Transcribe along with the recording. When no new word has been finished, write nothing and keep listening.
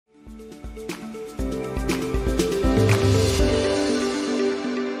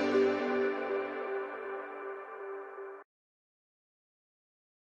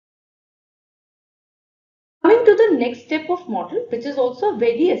next step of model, which is also a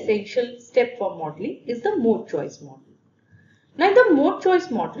very essential step for modeling, is the mode choice model. Now in the mode choice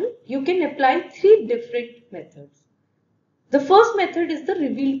model, you can apply three different methods. The first method is the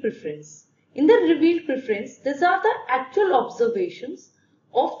revealed preference. In the revealed preference, these are the actual observations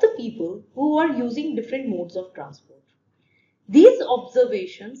of the people who are using different modes of transport. These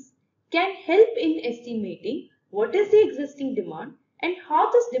observations can help in estimating what is the existing demand and how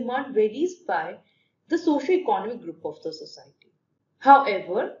this demand varies by the socio-economic group of the society.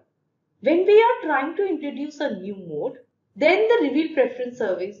 However, when we are trying to introduce a new mode, then the revealed preference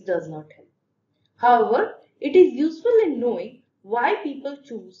surveys does not help. However, it is useful in knowing why people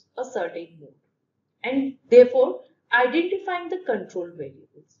choose a certain mode and therefore identifying the control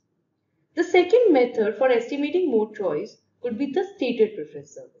variables. The second method for estimating mode choice could be the stated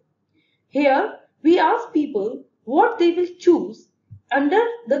preference survey. Here, we ask people what they will choose under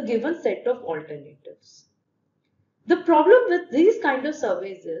the given set of alternatives. The problem with these kind of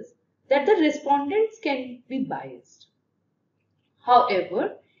surveys is that the respondents can be biased.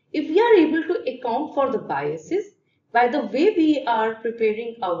 However, if we are able to account for the biases by the way we are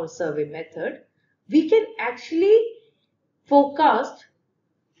preparing our survey method, we can actually forecast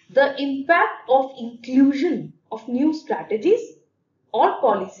the impact of inclusion of new strategies or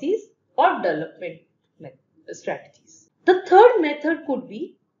policies or development strategies. The third method could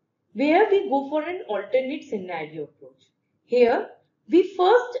be where we go for an alternate scenario approach. Here, we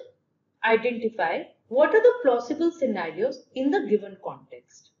first identify what are the plausible scenarios in the given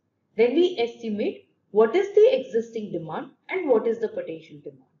context. Then we estimate what is the existing demand and what is the potential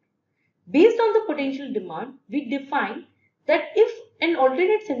demand. Based on the potential demand, we define that if an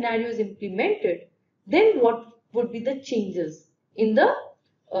alternate scenario is implemented, then what would be the changes in the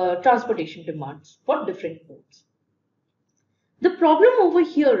transportation demands for different modes. The problem over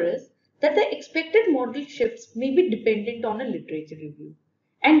here is that the expected model shifts may be dependent on a literature review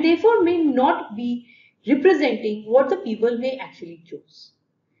and therefore may not be representing what the people may actually choose.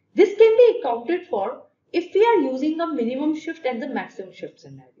 This can be accounted for if we are using a minimum shift and the maximum shift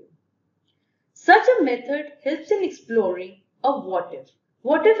scenario. Such a method helps in exploring a what if.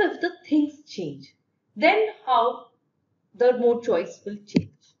 What if the things change? Then how the mode choice will change.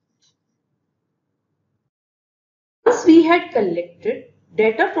 Once we had collected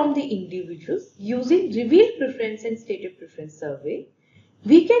data from the individuals using revealed preference and stated preference survey,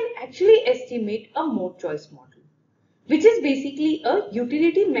 we can actually estimate a mode choice model, which is basically a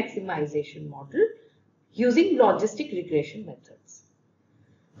utility maximization model using logistic regression methods.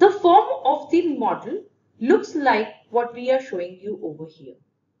 The form of the model looks like what we are showing you over here.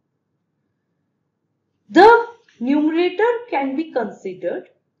 The numerator can be considered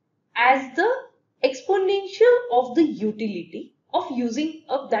as the exponential of the utility of using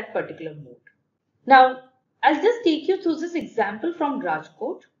that particular mode. Now, I'll just take you through this example from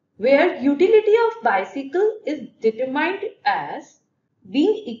Rajkot, where utility of bicycle is determined as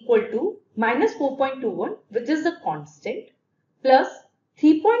being equal to minus 4.21, which is the constant, plus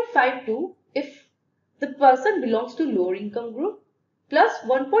 3.52 if the person belongs to lower income group, plus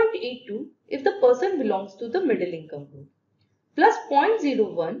 1.82 if the person belongs to the middle income group, plus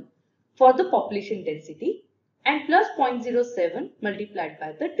 0.01 for the population density, and plus 0.07 multiplied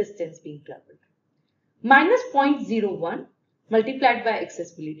by the distance being traveled, minus 0.01 multiplied by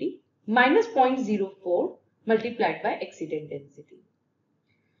accessibility, minus 0.04 multiplied by accident density.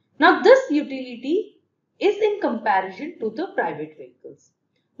 Now this utility is in comparison to the private vehicles.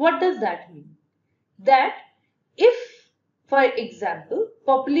 What does that mean? That if, for example,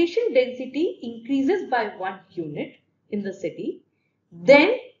 population density increases by 1 unit in the city,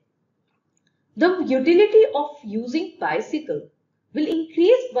 then the utility of using bicycle will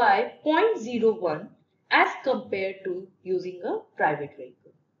increase by 0.01 as compared to using a private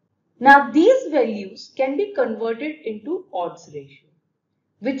vehicle. Now these values can be converted into odds ratio,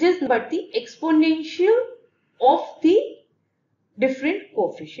 which is but the exponential of the different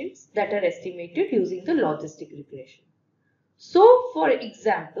coefficients that are estimated using the logistic regression. So for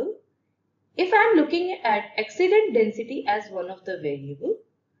example, if I am looking at accident density as one of the variable,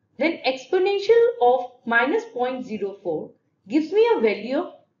 then exponential of minus 0.04 gives me a value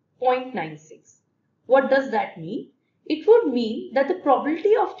of 0.96. What does that mean? It would mean that the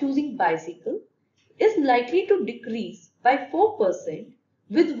probability of choosing bicycle is likely to decrease by 4%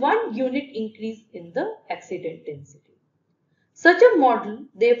 with 1 unit increase in the accident density. Such a model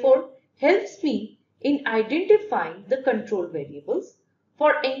therefore helps me in identifying the control variables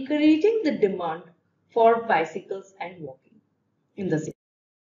for encouraging the demand for bicycles and walking in the city.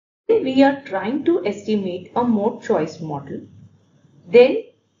 We are trying to estimate a mode choice model. Then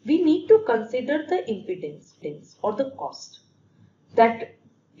we need to consider the impedance or the cost that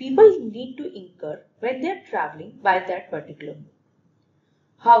people need to incur when they are traveling by that particular mode.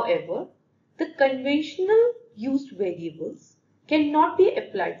 However, the conventional used variables cannot be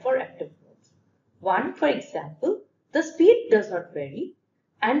applied for active modes. One, for example, the speed does not vary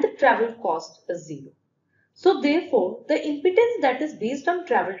and the travel cost is zero. So therefore, the impedance that is based on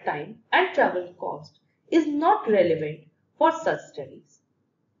travel time and travel cost is not relevant for such studies.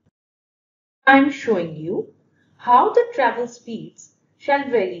 I am showing you how the travel speeds shall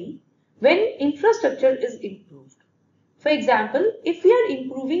vary when infrastructure is improved. For example, if we are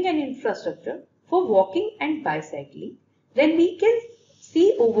improving an infrastructure for walking and bicycling, then we can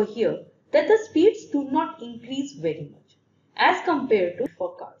see over here that the speeds do not increase very much as compared to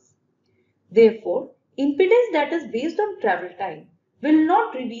for cars. Therefore, impedance that is based on travel time will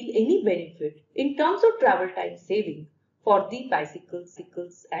not reveal any benefit in terms of travel time saving for the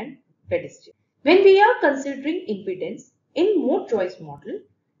bicycles and pedestrians. When we are considering impedance in mode choice model,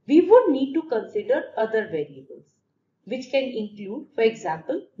 we would need to consider other variables, which can include, for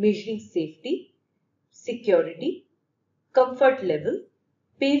example, measuring safety, security, comfort level,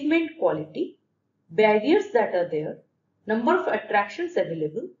 pavement quality, barriers that are there, number of attractions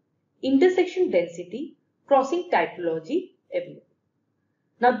available, intersection density, crossing typology available.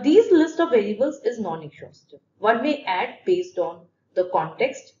 Now, these list of variables is non-exhaustive. One may add based on the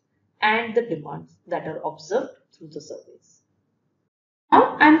context and the demands that are observed through the surveys.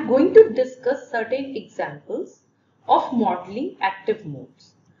 Now, I am going to discuss certain examples of modeling active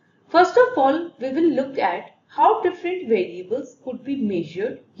modes. First of all, we will look at how different variables could be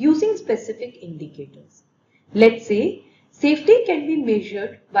measured using specific indicators. Let's say safety can be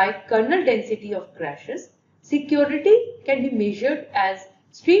measured by kernel density of crashes, security can be measured as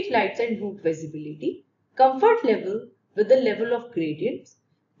street lights and route visibility, comfort level with the level of gradients,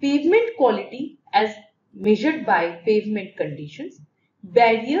 pavement quality as measured by pavement conditions,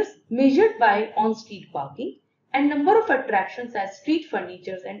 barriers measured by on-street parking, and number of attractions as street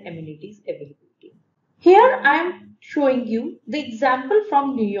furniture and amenities availability. Here I am showing you the example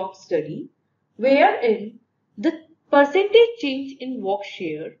from New York study wherein the percentage change in walk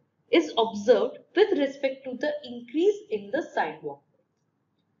share is observed with respect to the increase in the sidewalk.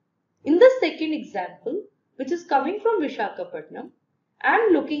 In the second example, which is coming from Visakhapatnam, I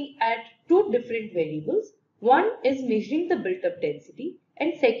am looking at two different variables. One is measuring the built-up density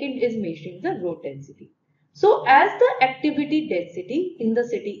and second is measuring the road density. So as the activity density in the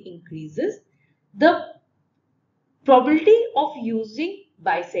city increases, the probability of using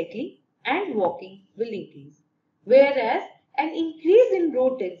bicycling and walking will increase, whereas an increase in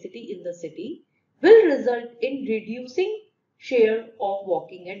road density in the city will result in reducing share of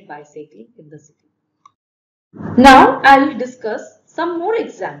walking and bicycling in the city. Now I will discuss some more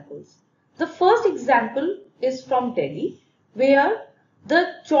examples. The first example is from Delhi, where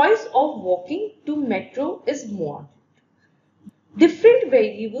the choice of walking to metro is more. Different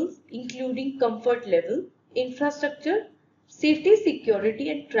variables including comfort level, infrastructure, safety, security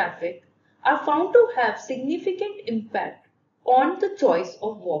and traffic are found to have significant impact on the choice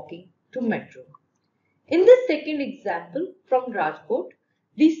of walking to metro. In this second example from Rajkot,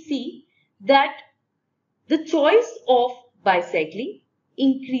 we see that the choice of bicycling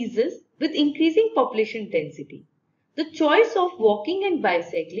increases with increasing population density. The choice of walking and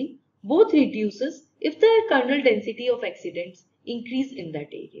bicycling both reduces if the kernel density of accidents increase in that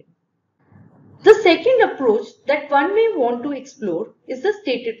area. The second approach that one may want to explore is the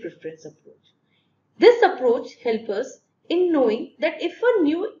stated preference approach. This approach helps us in knowing that if a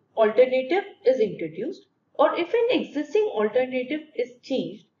new alternative is introduced or if an existing alternative is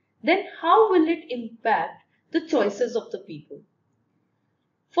changed, then how will it impact the choices of the people?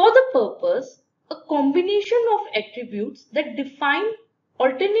 For the purpose, a combination of attributes that define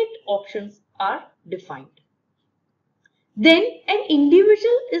alternate options are defined. Then an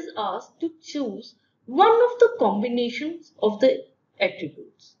individual is asked to choose one of the combinations of the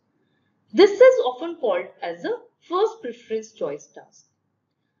attributes. This is often called as a first preference choice task.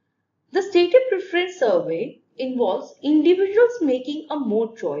 The stated preference survey involves individuals making a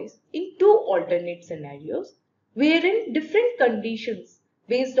mode choice in two alternate scenarios wherein different conditions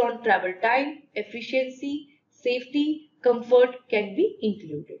based on travel time, efficiency, safety, comfort can be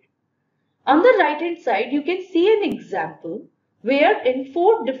included. On the right hand side, you can see an example wherein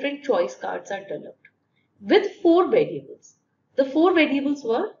four different choice cards are developed with four variables. The four variables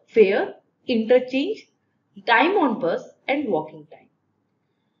were fare, interchange, time on bus and walking time.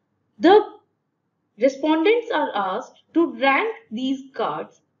 The respondents are asked to rank these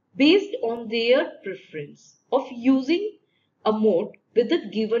cards based on their preference of using a mode with a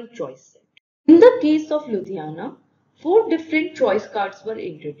given choice set. In the case of Ludhiana, 4 different choice cards were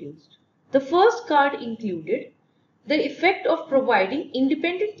introduced. The first card included the effect of providing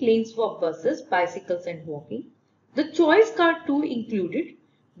independent lanes for buses, bicycles and walking. The choice card 2 included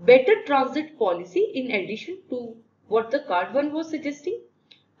better transit policy in addition to what the card 1 was suggesting.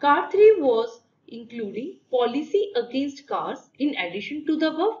 Card 3 was including policy against cars in addition to the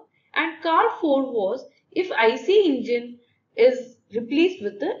above, and card 4 was if IC engine is replaced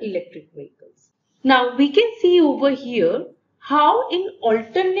with the electric vehicles. Now we can see over here how in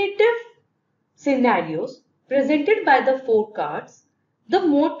alternative scenarios presented by the 4 cards, the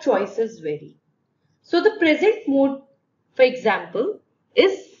mode choices vary. So the present mode, for example,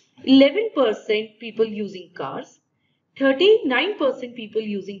 is 11% people using cars, 39% people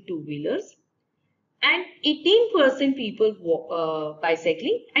using two-wheelers, and 18% people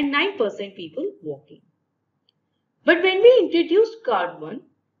bicycling and 9% people walking. But when we introduce card 1,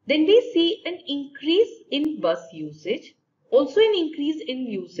 then we see an increase in bus usage, also an increase in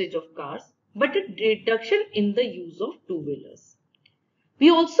usage of cars, but a reduction in the use of two-wheelers. We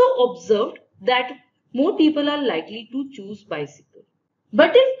also observed that more people are likely to choose bicycle.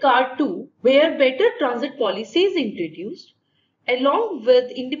 But in card 2, where better transit policy is introduced, along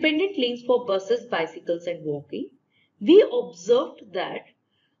with independent lanes for buses, bicycles and walking, we observed that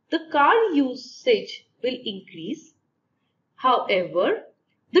the car usage will increase. However,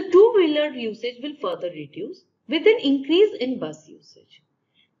 the two-wheeler usage will further reduce with an increase in bus usage.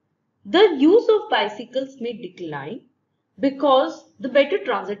 The use of bicycles may decline because the better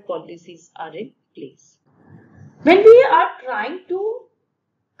transit policies are in place. When we are trying to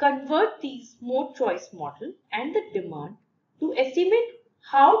convert these mode choice model and the demand to estimate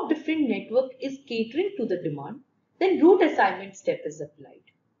how different network is catering to the demand, then route assignment step is applied.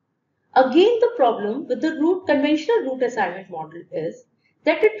 Again, the problem with the conventional route assignment model is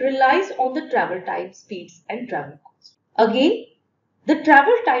that it relies on the travel time, speeds and travel cost. Again, the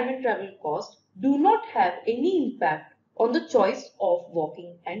travel time and travel cost do not have any impact on the choice of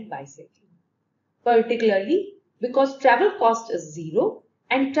walking and bicycling, particularly because travel cost is zero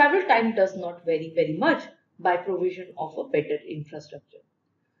and travel time does not vary very much by provision of a better infrastructure.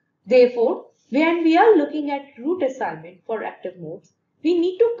 Therefore, when we are looking at route assignment for active modes, we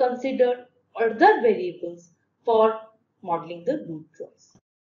need to consider other variables for modeling the route choice.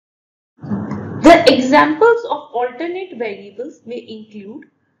 The examples of alternate variables may include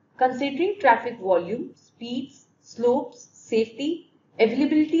considering traffic volume, speeds, slopes, safety,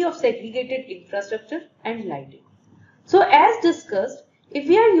 availability of segregated infrastructure and lighting. So as discussed, if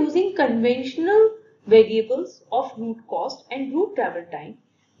we are using conventional variables of route cost and route travel time,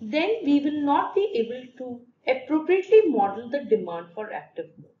 then we will not be able to appropriately model the demand for active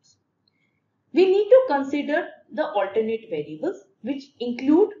modes. We need to consider the alternate variables which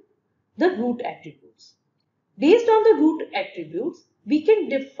include the route attributes. Based on the route attributes, we can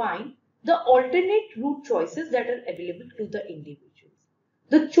define the alternate route choices that are available to the individuals.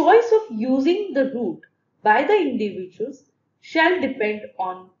 The choice of using the route by the individuals shall depend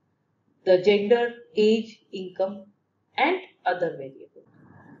on the gender, age, income and other variables.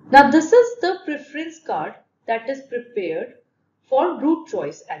 Now this is the preference card that is prepared for route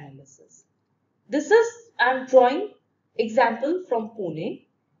choice analysis. I am drawing example from Pune,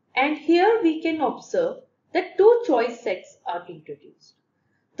 and here we can observe that 2 choice sets are introduced.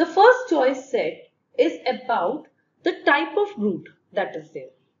 The first choice set is about the type of route that is there,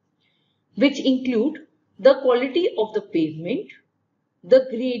 which include the quality of the pavement, the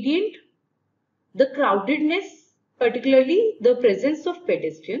gradient, the crowdedness, particularly the presence of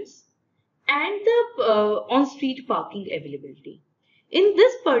pedestrians, and the on-street parking availability. In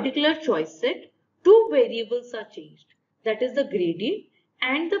this particular choice set, 2 variables are changed, that is the gradient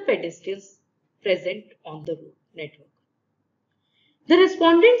and the pedestrians present on the road network. The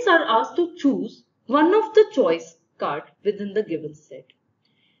respondents are asked to choose one of the choice card within the given set.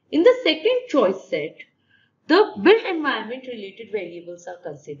 In the second choice set, the built environment related variables are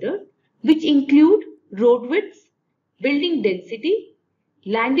considered, which include road width, building density,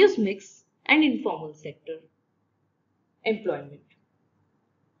 land use mix, and informal sector employment.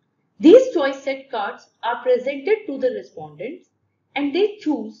 These choice set cards are presented to the respondents and they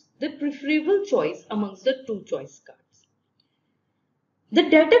choose the preferable choice amongst the 2 choice cards. The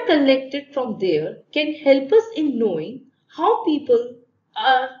data collected from there can help us in knowing how people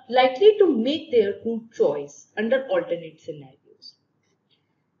are likely to make their route choice under alternate scenarios.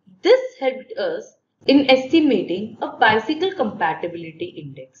 This helped us in estimating a bicycle compatibility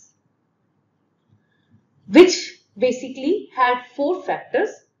index, which basically had 4 factors: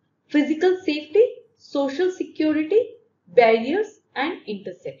 physical safety, social security, barriers and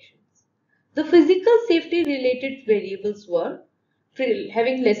intersections. The physical safety related variables were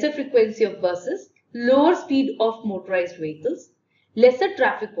having lesser frequency of buses, lower speed of motorized vehicles, lesser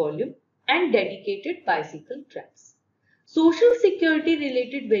traffic volume, and dedicated bicycle tracks. Social security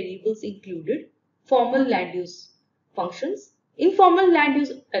related variables included formal land use functions, informal land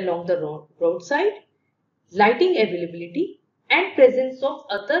use along the roadside, lighting availability, and presence of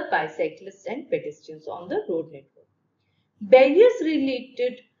other bicyclists and pedestrians on the road network. Barriers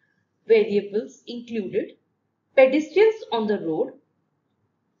related variables included pedestrians on the road,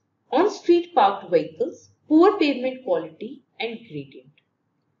 on-street parked vehicles, poor pavement quality, and gradient.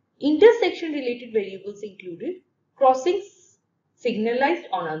 Intersection related variables included crossings signalized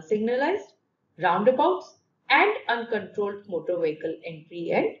or unsignalized, roundabouts, and uncontrolled motor vehicle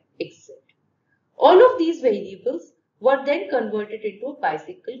entry and exit. All of these variables were then converted into a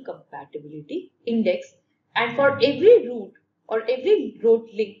bicycle compatibility index, and for every route or every road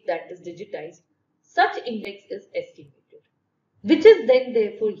link that is digitized, such index is estimated, which is then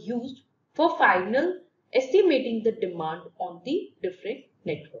therefore used for final estimating the demand on the different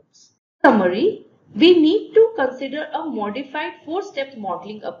networks. Summary, we need to consider a modified four-step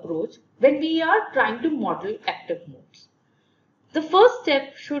modeling approach when we are trying to model active modes. The first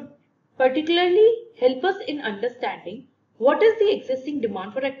step should particularly help us in understanding what is the existing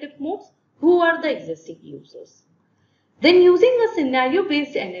demand for active modes, who are the existing users. Then using a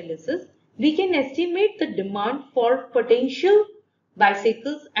scenario-based analysis, we can estimate the demand for potential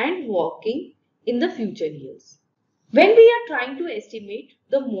bicycles and walking in the future years. When we are trying to estimate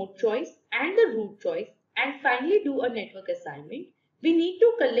the mode choice and the route choice and finally do a network assignment, we need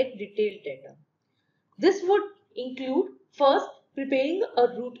to collect detailed data. This would include first preparing a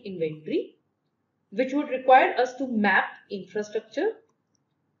route inventory, which would require us to map infrastructure,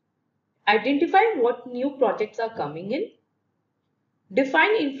 identify what new projects are coming in,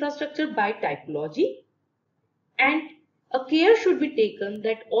 define infrastructure by typology, and a care should be taken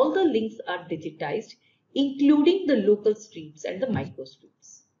that all the links are digitized, including the local streets and the micro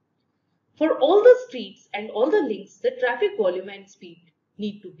streets. For all the streets and all the links, the traffic volume and speed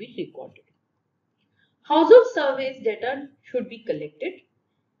need to be recorded. Household surveys data should be collected.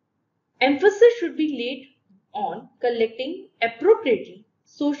 Emphasis should be laid on collecting appropriately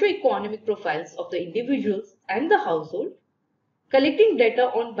socio-economic profiles of the individuals and the household, collecting data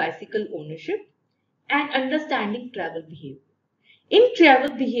on bicycle ownership, and understanding travel behavior. In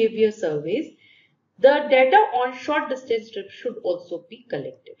travel behavior surveys, the data on short distance trips should also be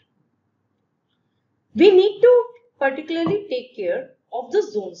collected. We need to particularly take care of the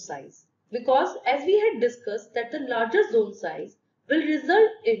zone size because, as we had discussed, that the larger zone size will result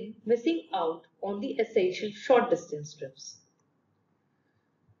in missing out on the essential short distance trips.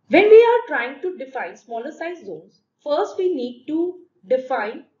 When we are trying to define smaller size zones, first we need to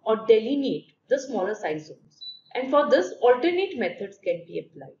define or delineate the smaller size zones, and for this alternate methods can be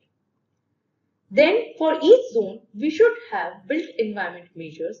applied. Then for each zone we should have built environment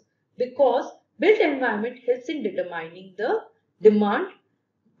measures because built environment helps in determining the demand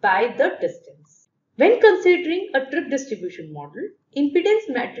by the distance. When considering a trip distribution model, impedance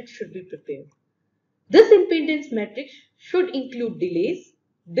matrix should be prepared. This impedance matrix should include delays,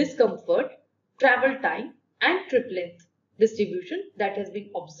 discomfort, travel time, and trip length distribution that has been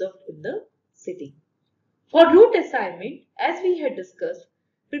observed in the city. For route assignment, as we had discussed,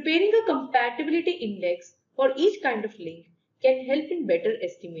 preparing a compatibility index for each kind of link can help in better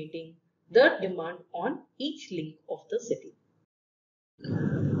estimating the demand on each link of the city.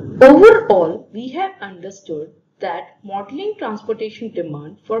 Overall, we have understood that modeling transportation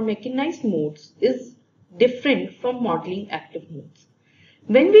demand for mechanized modes is different from modeling active modes.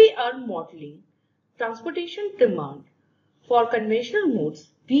 When we are modeling transportation demand for conventional modes,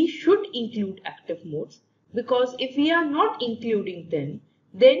 we should include active modes because if we are not including them,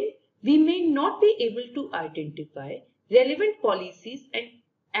 then we may not be able to identify relevant policies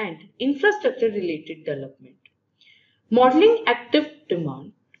and infrastructure related development. Modeling active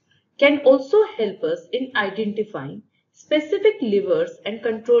demand can also help us in identifying specific levers and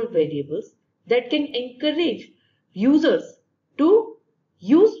control variables that can encourage users to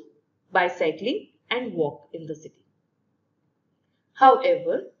use bicycling and walk in the city.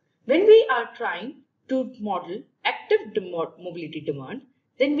 However, when we are trying to model active mobility demand,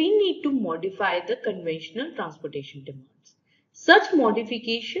 then we need to modify the conventional transportation demands. Such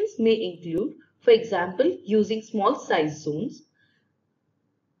modifications may include, for example, using small size zones,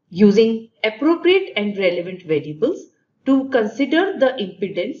 using appropriate and relevant variables to consider the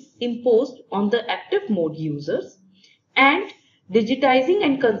impedance imposed on the active mode users, and digitizing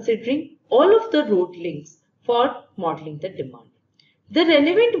and considering all of the road links for modeling the demand. The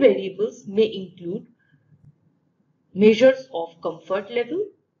relevant variables may include measures of comfort level,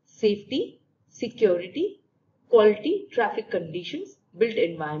 safety, security, quality, traffic conditions, built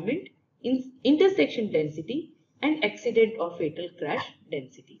environment, intersection density, and accident or fatal crash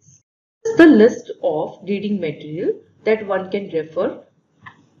densities. This is the list of reading material that one can refer.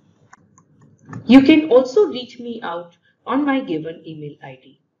 You can also reach me out on my given email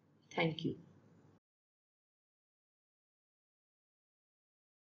ID. Thank you.